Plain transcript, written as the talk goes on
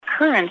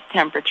current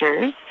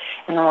temperatures,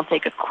 and then we'll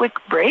take a quick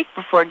break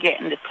before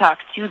getting to talk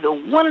to the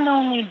one and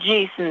only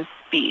Jason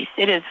Spiess.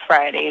 It is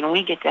Friday, and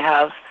we get to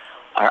have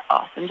our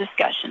awesome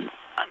discussions.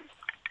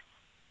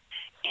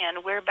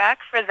 And we're back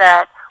for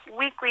that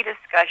weekly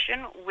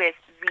discussion with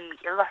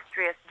the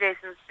illustrious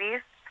Jason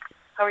Spiess.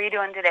 How are you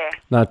doing today?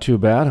 Not too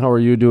bad. How are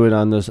you doing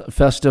on this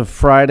festive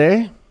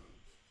Friday?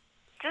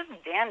 Just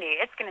dandy.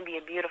 It's going to be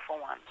a beautiful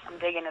one. I'm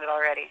digging it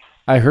already.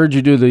 I heard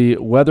you do the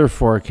weather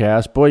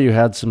forecast. Boy, you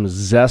had some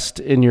zest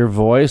in your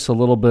voice, a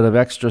little bit of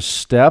extra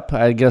step.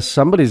 I guess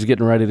somebody's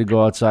getting ready to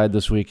go outside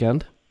this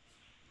weekend.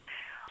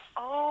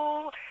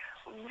 Oh,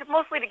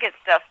 mostly to get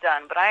stuff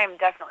done, but I am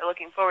definitely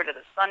looking forward to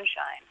the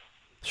sunshine.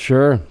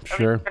 Sure.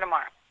 For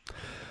tomorrow.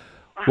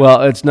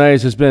 Well, it's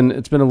nice. It's been a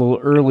little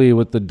early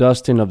with the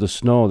dusting of the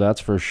snow,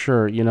 that's for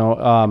sure. You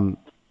know,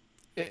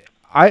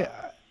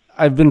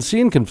 I've been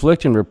seeing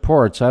conflicting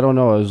reports. I don't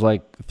know. It was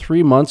like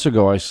 3 months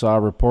ago I saw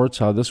reports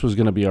how this was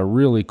going to be a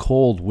really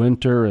cold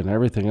winter and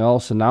everything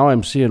else, and now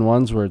I'm seeing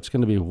ones where it's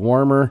going to be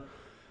warmer.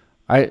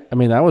 I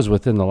mean, that was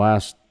within the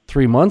last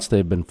 3 months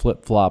they've been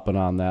flip-flopping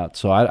on that,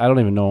 so I don't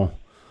even know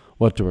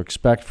what to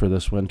expect for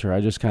this winter.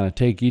 I just kind of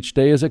take each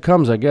day as it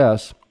comes, I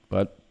guess.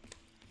 But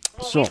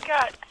we've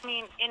got, I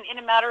mean, in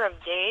a matter of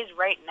days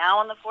right now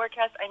on the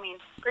forecast, I mean,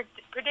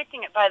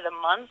 predicting it by the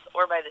month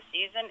or by the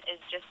season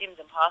just seems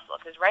impossible,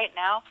 because right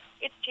now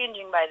it's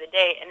changing by the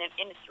day, and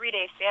in a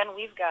 3-day span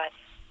we've got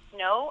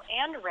snow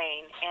and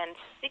rain and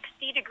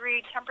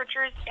 60-degree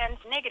temperatures and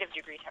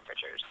negative-degree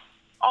temperatures,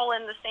 all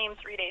in the same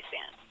 3-day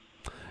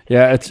span.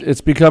 Yeah,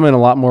 it's becoming a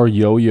lot more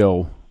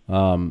yo-yo.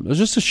 It's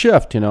just a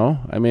shift, you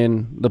know. I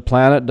mean, the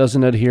planet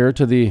doesn't adhere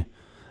to the,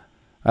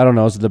 I don't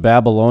know, is it the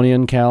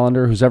Babylonian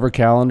calendar, whosever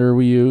calendar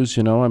we use,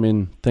 you know? I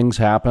mean, things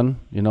happen,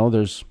 you know,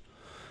 there's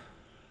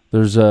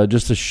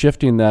just a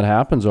shifting that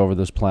happens over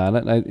this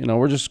planet. And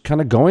we're just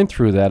kind of going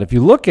through that. If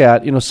you look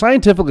at,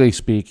 scientifically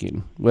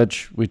speaking,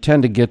 which we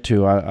tend to get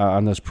to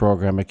on this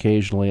program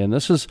occasionally, and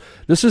this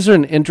is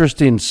an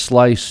interesting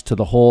slice to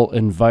the whole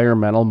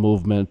environmental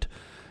movement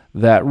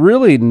that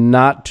really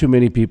not too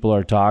many people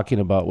are talking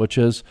about, which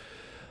is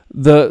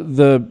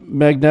the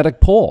magnetic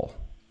pole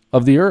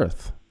of the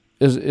Earth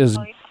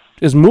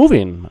is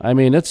moving. I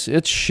mean,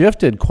 it's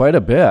shifted quite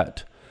a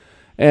bit.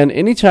 And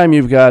anytime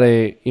you've got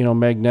a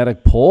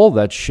magnetic pole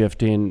that's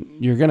shifting,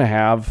 you're going to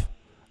have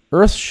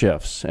Earth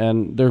shifts,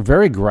 and they're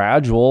very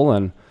gradual.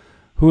 And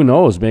who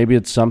knows? Maybe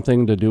it's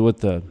something to do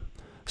with the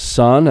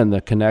sun and the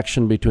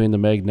connection between the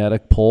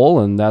magnetic pole,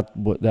 and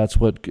that's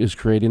what is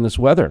creating this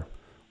weather.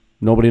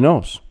 Nobody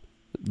knows,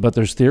 but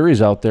there's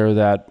theories out there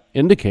that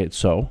indicate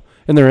so,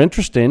 and they're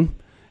interesting,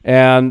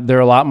 and they're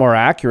a lot more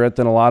accurate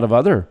than a lot of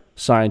other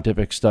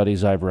scientific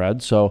studies I've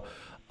read. So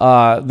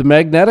the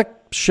magnetic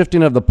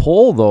shifting of the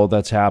pole, though,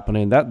 that's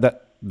happening,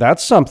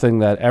 that's something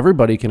that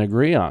everybody can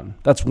agree on.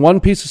 That's one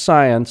piece of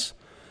science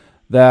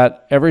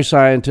that every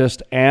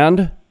scientist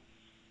and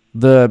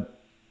the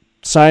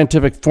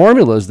scientific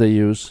formulas they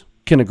use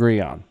can agree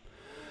on.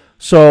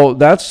 So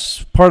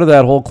that's part of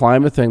that whole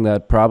climate thing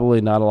that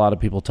probably not a lot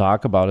of people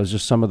talk about, is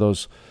just some of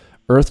those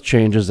Earth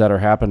changes that are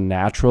happening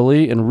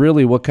naturally, and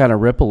really what kind of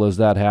ripple is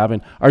that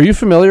having. Are you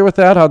familiar with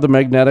that, how the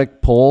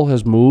magnetic pole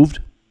has moved?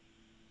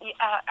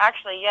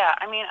 Actually, yeah.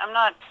 I mean,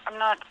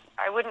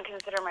 I wouldn't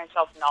consider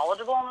myself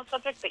knowledgeable on the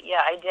subject, but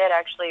yeah, I did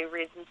actually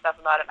read some stuff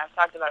about it, and I've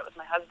talked about it with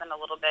my husband a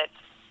little bit.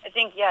 I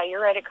think, yeah,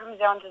 you're right. It comes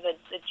down to the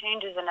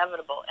change is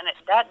inevitable, and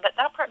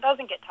that part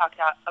doesn't get talked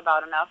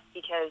about enough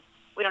because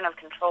we don't have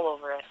control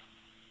over it.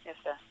 You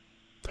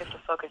have to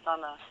focus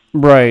on the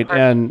right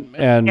and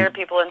scare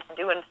people into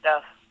doing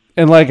stuff.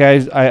 And like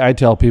I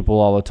tell people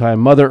all the time,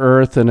 Mother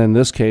Earth, and in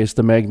this case,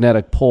 the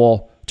magnetic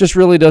pole, just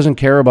really doesn't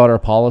care about our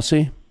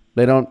policy.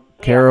 They don't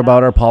care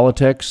about our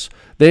politics.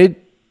 They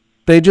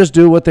just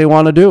do what they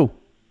want to do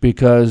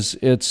because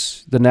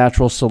it's the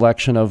natural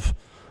selection of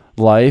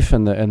life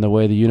and the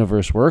way the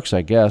universe works,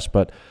 I guess.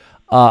 But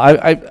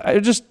I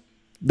just,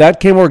 that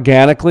came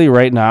organically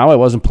right now. I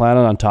wasn't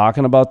planning on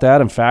talking about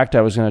that. In fact,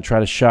 I was going to try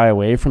to shy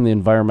away from the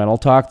environmental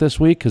talk this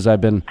week because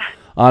I've been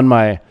on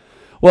my,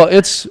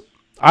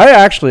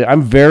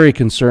 I'm very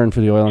concerned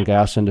for the oil and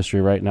gas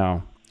industry right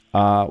now.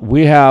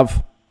 We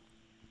have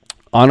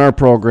on our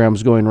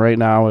programs going right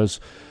now is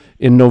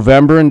in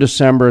November and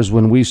December is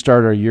when we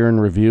start our year in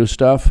review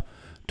stuff,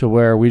 to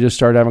where we just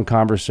start having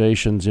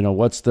conversations.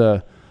 What's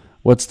the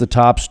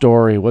top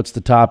story? What's the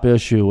top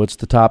issue? What's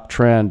the top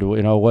trend?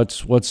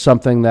 What's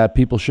something that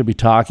people should be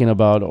talking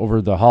about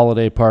over the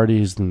holiday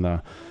parties and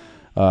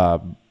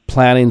the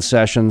planning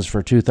sessions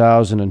for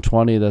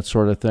 2020, that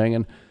sort of thing.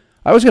 And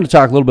I was going to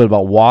talk a little bit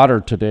about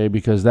water today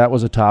because that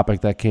was a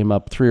topic that came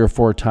up 3 or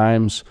 4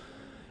 times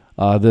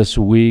this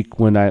week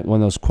when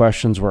those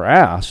questions were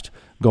asked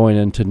going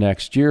into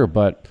next year.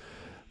 But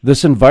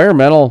this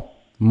environmental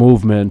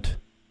movement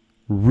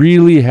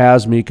really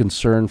has me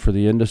concerned for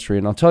the industry,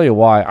 and I'll tell you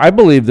why. I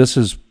believe this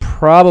is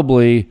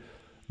probably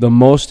the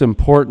most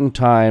important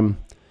time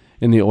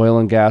in the oil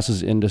and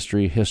gases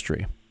industry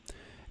history.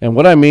 And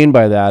what I mean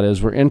by that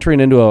is we're entering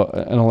into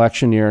an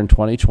election year in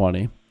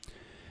 2020,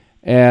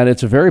 and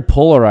it's a very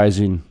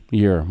polarizing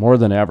year more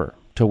than ever,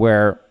 to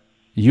where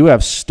you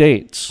have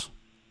states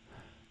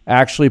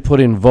actually put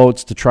in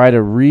votes to try to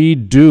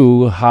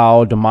redo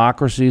how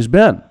democracy's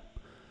been.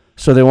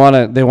 So they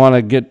want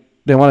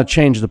to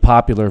change the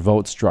popular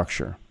vote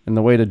structure, and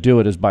the way to do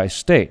it is by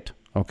state.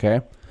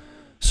 Okay,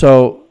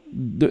 so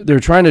they're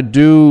trying to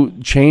do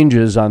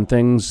changes on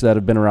things that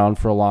have been around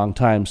for a long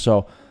time.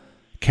 So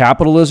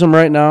capitalism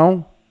right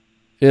now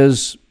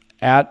is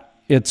at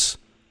its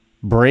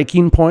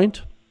breaking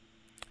point.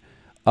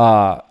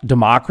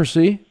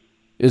 Democracy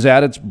is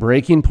at its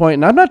breaking point.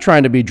 And I'm not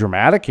trying to be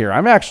dramatic here.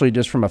 I'm actually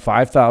just from a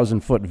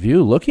 5,000-foot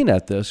view looking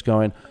at this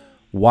going,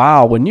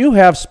 wow, when you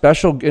have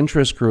special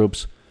interest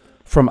groups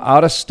from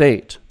out of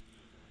state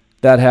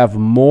that have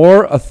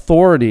more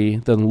authority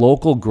than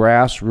local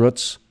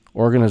grassroots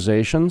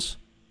organizations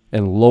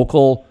and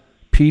local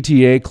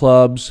PTA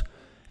clubs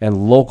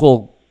and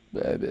local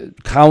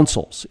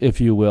councils,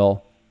 if you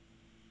will,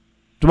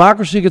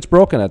 democracy gets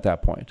broken at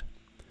that point.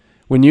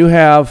 When you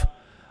have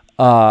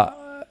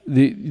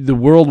the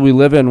world we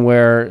live in,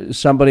 where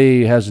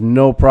somebody has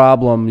no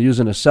problem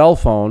using a cell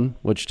phone,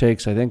 which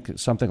takes, I think,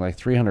 something like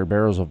 300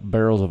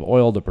 barrels of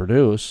oil to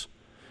produce,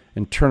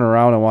 and turn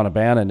around and want to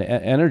ban an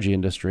energy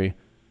industry,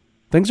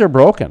 things are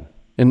broken,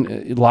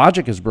 and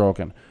logic is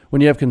broken.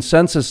 When you have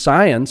consensus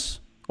science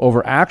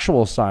over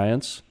actual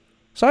science,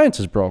 science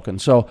is broken.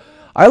 So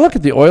I look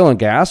at the oil and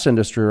gas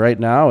industry right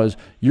now as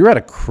you're at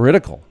a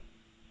critical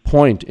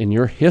point in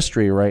your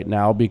history right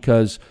now,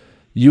 because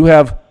you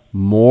have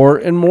more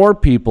and more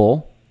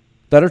people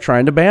that are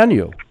trying to ban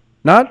you,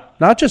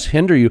 not just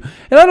hinder you.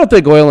 And I don't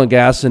think oil and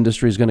gas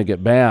industry is going to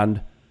get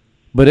banned,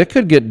 but it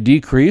could get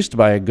decreased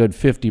by a good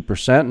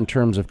 50% in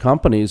terms of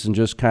companies, and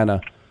just kind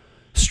of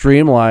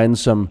streamline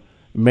some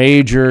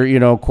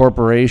major,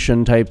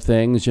 corporation type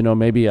things,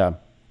 maybe a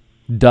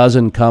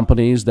dozen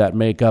companies that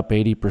make up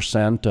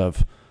 80%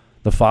 of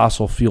the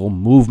fossil fuel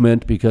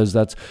movement, because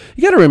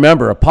you got to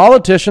remember, a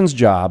politician's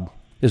job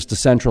is to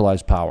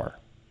centralize power.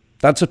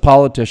 That's a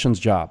politician's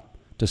job,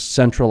 to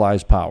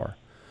centralize power.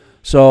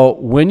 So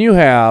when you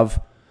have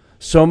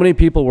so many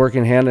people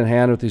working hand in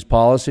hand with these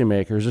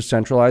policymakers, it's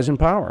centralizing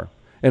power.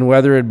 And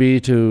whether it be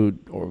to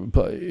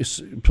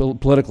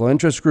political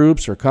interest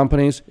groups or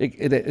companies,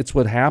 it's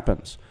what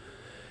happens.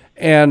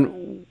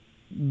 And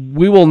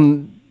we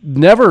will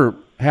never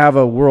have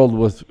a world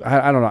with,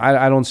 I don't know,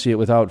 I don't see it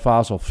without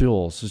fossil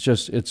fuels.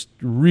 It's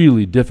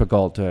really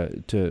difficult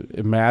to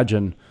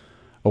imagine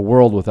a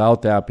world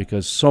without that,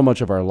 because so much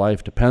of our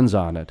life depends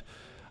on it.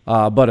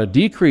 But a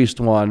decreased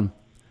one,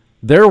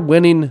 they're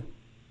winning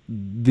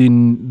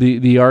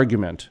the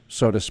argument,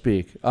 so to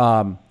speak.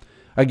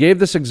 I gave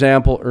this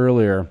example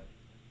earlier,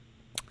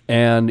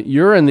 and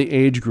you're in the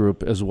age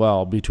group as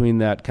well, between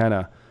that kind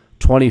of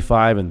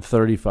 25 and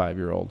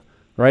 35-year-old,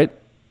 right?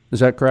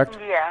 Is that correct?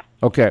 Yeah.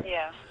 Okay.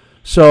 Yeah.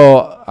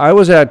 So I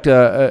was at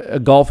a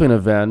golfing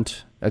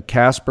event at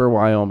Casper,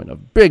 Wyoming, a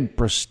big,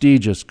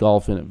 prestigious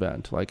golfing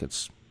event, like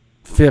it's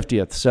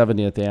 50th,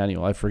 70th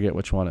annual. I forget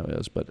which one it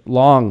is, but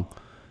long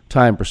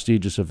time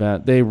prestigious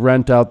event. They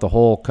rent out the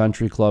whole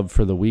country club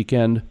for the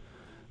weekend.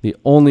 The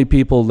only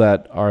people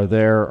that are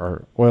there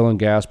are oil and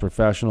gas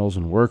professionals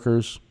and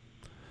workers.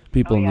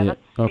 People that's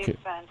a okay. big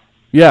event.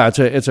 Yeah,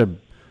 it's a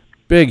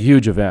big,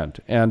 huge event.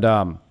 And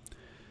I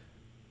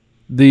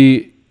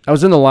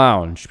was in the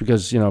lounge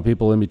because,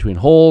 people in between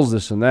holes,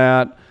 this and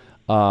that.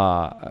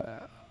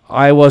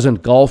 I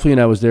wasn't golfing.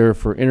 I was there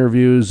for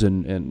interviews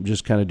and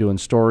just kind of doing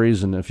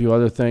stories and a few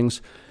other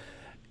things.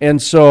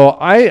 And so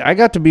I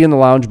got to be in the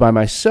lounge by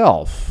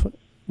myself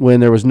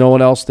when there was no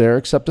one else there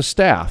except the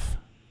staff.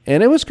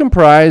 And it was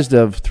comprised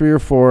of 3 or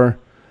 4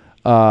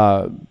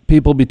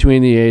 people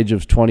between the age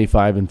of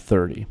 25 and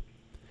 30.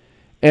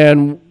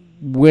 And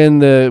when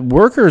the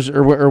workers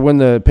or when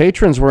the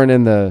patrons weren't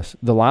in the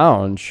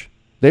lounge,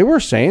 they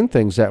were saying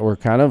things that were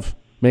kind of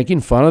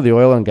making fun of the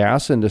oil and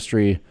gas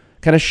industry,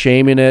 kind of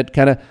shaming it,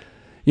 kind of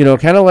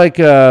like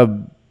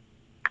in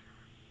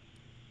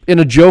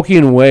a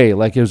joking way,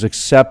 like it was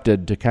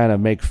accepted to kind of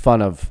make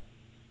fun of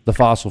the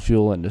fossil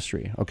fuel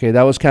industry. Okay,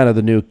 that was kind of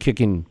the new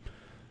kicking,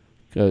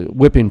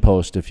 whipping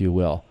post, if you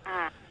will.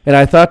 And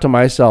I thought to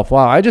myself,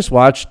 wow, I just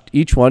watched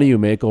each one of you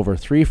make over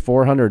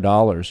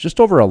 $300-400 just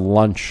over a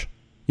lunch.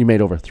 You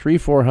made over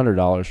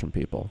 $300-400 from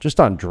people just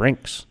on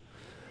drinks.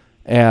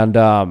 And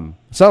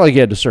it's not like you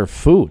had to serve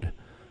food,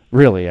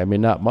 really. I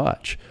mean, not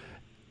much.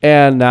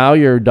 And now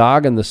you're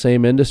dogging the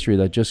same industry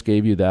that just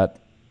gave you that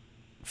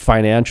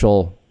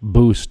financial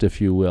boost, if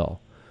you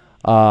will.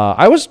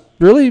 I was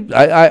really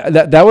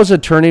that was a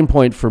turning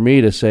point for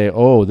me to say,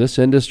 oh, this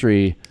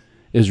industry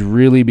is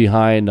really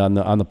behind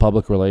on the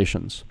public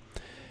relations.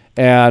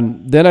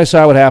 And then I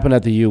saw what happened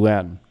at the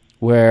UN,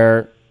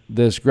 where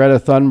this Greta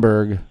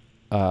Thunberg,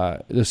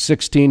 this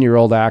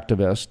 16-year-old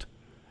activist,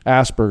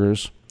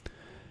 Asperger's,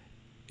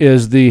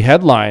 is the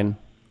headline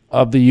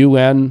of the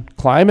UN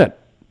climate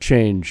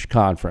change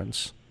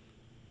conference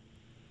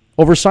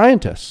over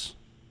scientists,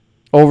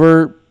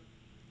 over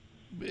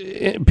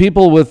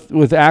people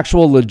with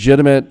actual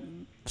legitimate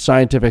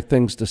scientific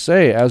things to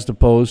say, as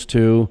opposed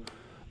to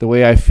the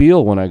way I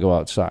feel when I go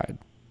outside.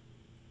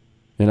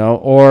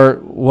 or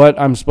what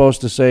I'm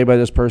supposed to say by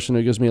this person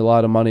who gives me a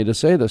lot of money to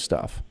say this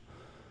stuff.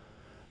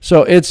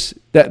 So it's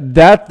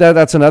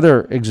that's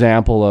another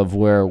example of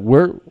where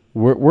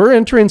we're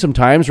entering some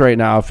times right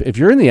now. If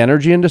you're in the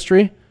energy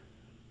industry,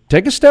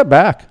 take a step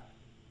back.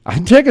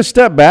 I'd take a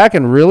step back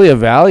and really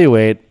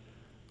evaluate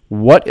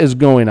what is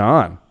going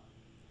on.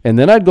 And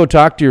then I'd go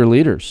talk to your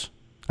leaders.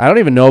 I don't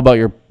even know about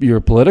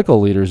your political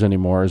leaders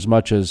anymore as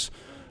much as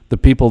the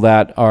people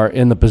that are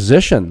in the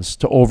positions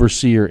to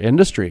oversee your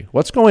industry.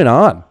 What's going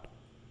on?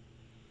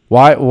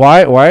 Why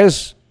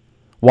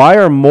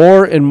are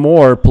more and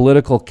more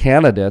political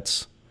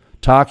candidates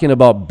talking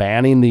about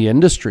banning the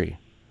industry?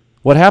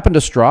 What happened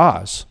to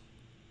straws?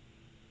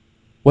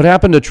 What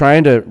happened to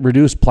trying to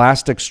reduce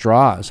plastic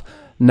straws?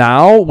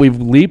 Now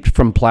we've leaped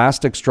from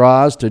plastic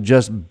straws to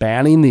just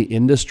banning the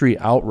industry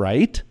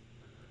outright.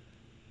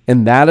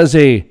 And that is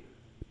a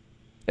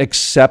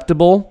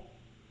acceptable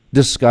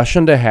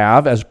discussion to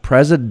have as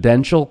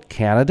presidential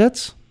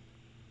candidates?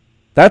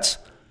 That's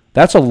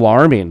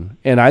alarming.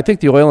 And I think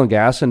the oil and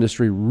gas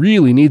industry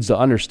really needs to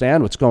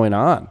understand what's going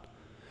on.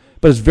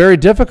 But it's very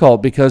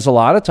difficult because a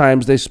lot of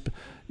times they're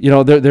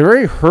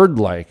very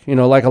herd-like,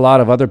 like a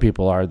lot of other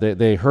people are.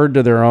 They herd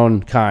to their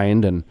own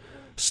kind and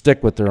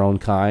stick with their own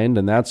kind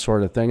and that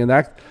sort of thing. And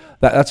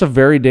that's a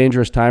very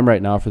dangerous time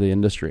right now for the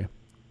industry.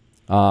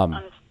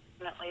 Unfortunately,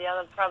 yeah,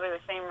 that's probably the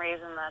same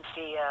reason that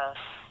the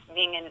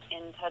being in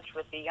touch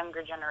with the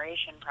younger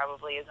generation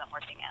probably isn't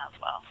working as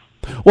well.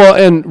 Well,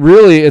 and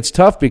really it's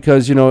tough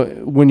because,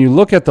 when you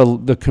look at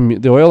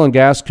the oil and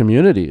gas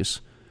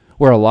communities,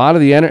 where a lot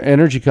of the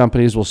energy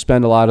companies will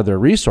spend a lot of their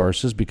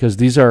resources because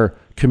these are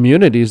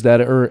communities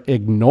that are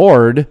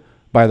ignored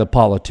by the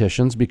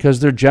politicians because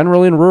they're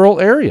generally in rural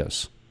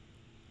areas.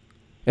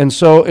 And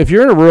so if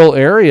you're in a rural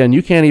area and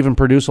you can't even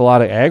produce a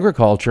lot of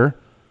agriculture,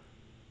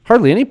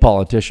 hardly any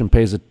politician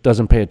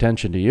doesn't pay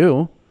attention to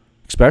you,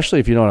 especially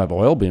if you don't have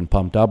oil being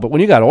pumped out. But when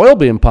you got oil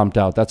being pumped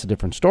out, that's a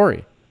different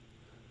story.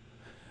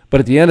 But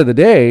at the end of the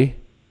day,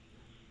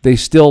 they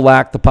still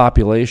lack the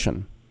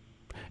population.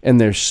 And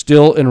they're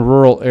still in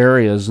rural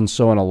areas. And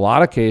so in a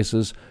lot of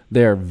cases,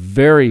 they're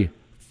very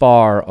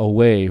far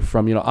away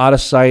from, out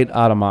of sight,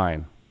 out of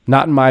mind.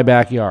 Not in my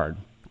backyard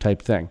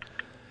type thing.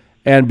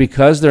 And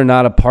because they're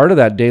not a part of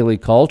that daily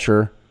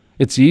culture,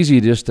 it's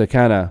easy just to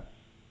kind of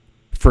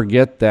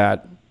forget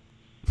that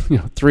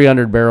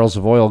 300 barrels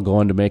of oil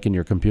go into making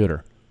your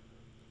computer.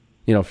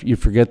 You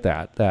forget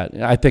that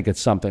I think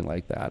it's something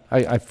like that.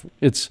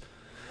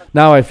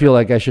 Now I feel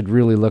like I should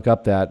really look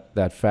up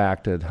that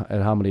fact at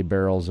how many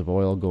barrels of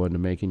oil go into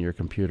making your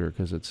computer,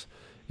 because it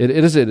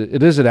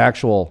is an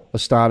actual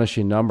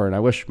astonishing number, and I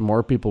wish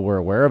more people were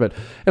aware of it.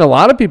 And a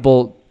lot of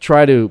people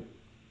try to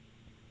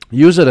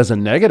use it as a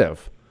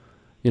negative,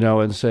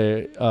 and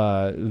say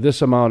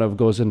this amount of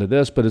goes into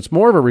this, but it's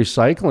more of a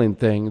recycling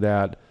thing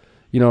that,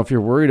 if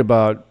you're worried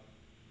about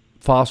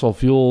fossil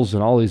fuels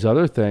and all these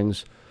other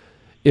things,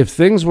 if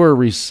things were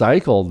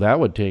recycled, that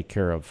would take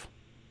care of,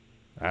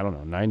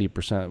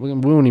 90%. We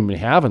wouldn't even be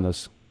having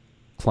this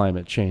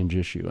climate change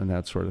issue and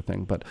that sort of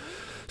thing. But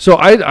so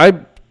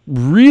I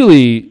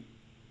really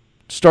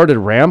started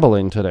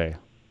rambling today.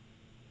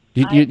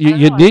 You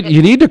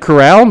need to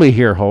corral me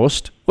here,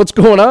 host. What's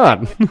going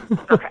on?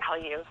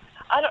 Corral you.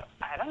 I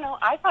don't know.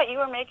 I thought you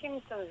were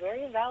making some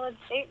very valid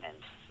statements.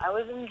 I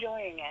was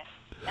enjoying it.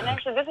 And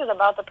actually, this is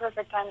about the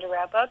perfect time to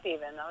wrap up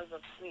even. I feel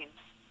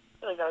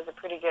like that was a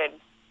pretty good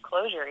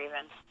closure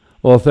even.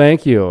 Well,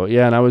 thank you.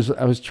 Yeah, and I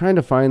was trying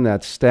to find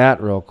that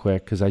stat real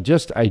quick because I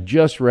just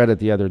read it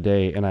the other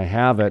day and I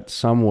have it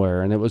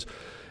somewhere, and it's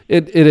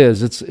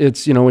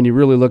when you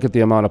really look at the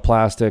amount of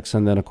plastics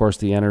and then of course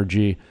the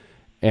energy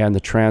and the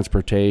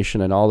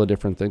transportation and all the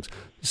different things.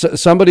 So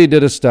somebody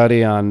did a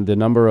study on the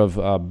number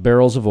of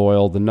barrels of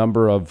oil, the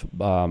number of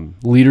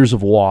liters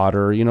of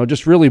water,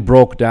 just really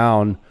broke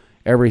down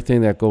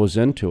everything that goes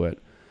into it.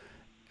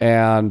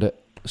 And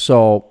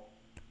so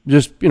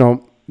just,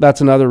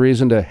 that's another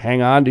reason to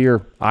hang on to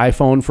your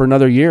iPhone for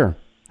another year.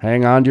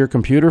 Hang on to your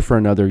computer for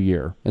another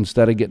year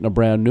instead of getting a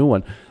brand new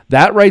one.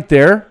 That right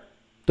there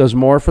does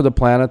more for the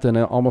planet than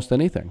almost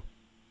anything.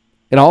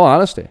 In all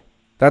honesty,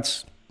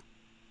 that's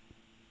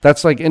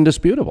like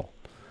indisputable.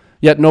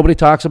 Yet nobody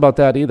talks about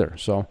that either.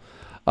 So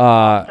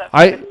that's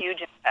a huge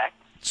impact.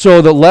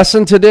 So the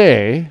lesson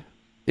today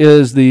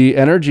is the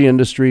energy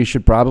industry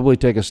should probably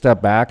take a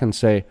step back and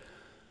say,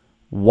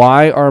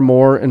 why are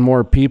more and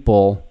more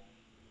people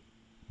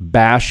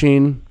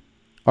bashing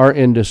our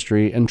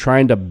industry and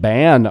trying to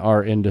ban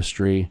our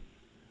industry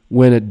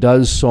when it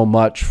does so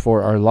much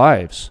for our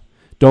lives?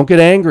 Don't get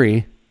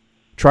angry.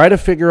 Try to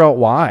figure out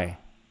why.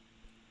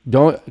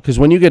 Because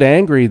when you get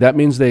angry, that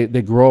means they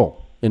grow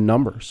in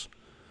numbers.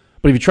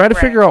 But if you try to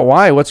figure out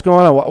what's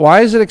going on,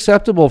 why is it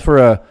acceptable for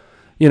a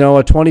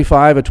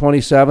 25, a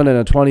 27, and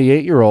a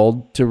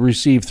 28-year-old to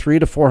receive $300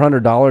 to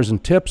 $400 in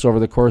tips over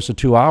the course of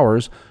 2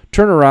 hours,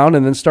 turn around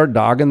and then start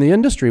dogging the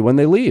industry when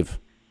they leave?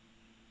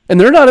 And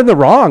they're not in the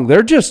wrong.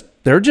 They're just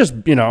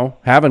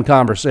having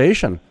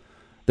conversation.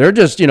 They're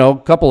just,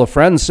 a couple of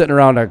friends sitting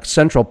around a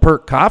Central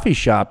Perk coffee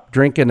shop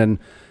drinking and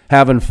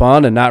having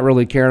fun and not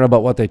really caring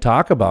about what they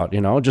talk about,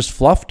 just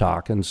fluff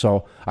talk. And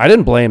so I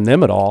didn't blame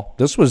them at all.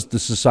 This was the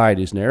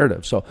society's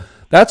narrative. So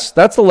that's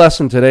the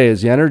lesson today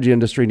is the energy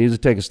industry needs to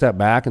take a step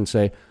back and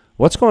say,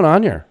 what's going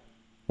on here?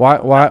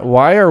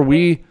 Why are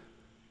we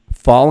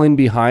falling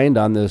behind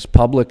on this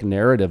public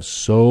narrative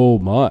so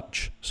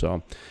much?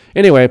 So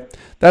anyway,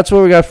 that's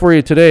what we got for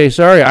you today.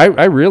 Sorry,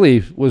 I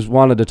really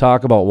wanted to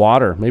talk about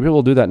water. Maybe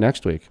we'll do that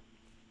next week.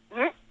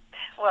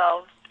 Mm-hmm.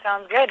 Well,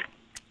 sounds good.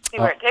 See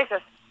where it takes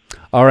us.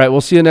 All right,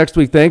 we'll see you next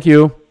week. Thank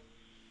you.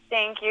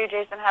 Thank you,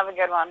 Jason. Have a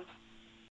good one.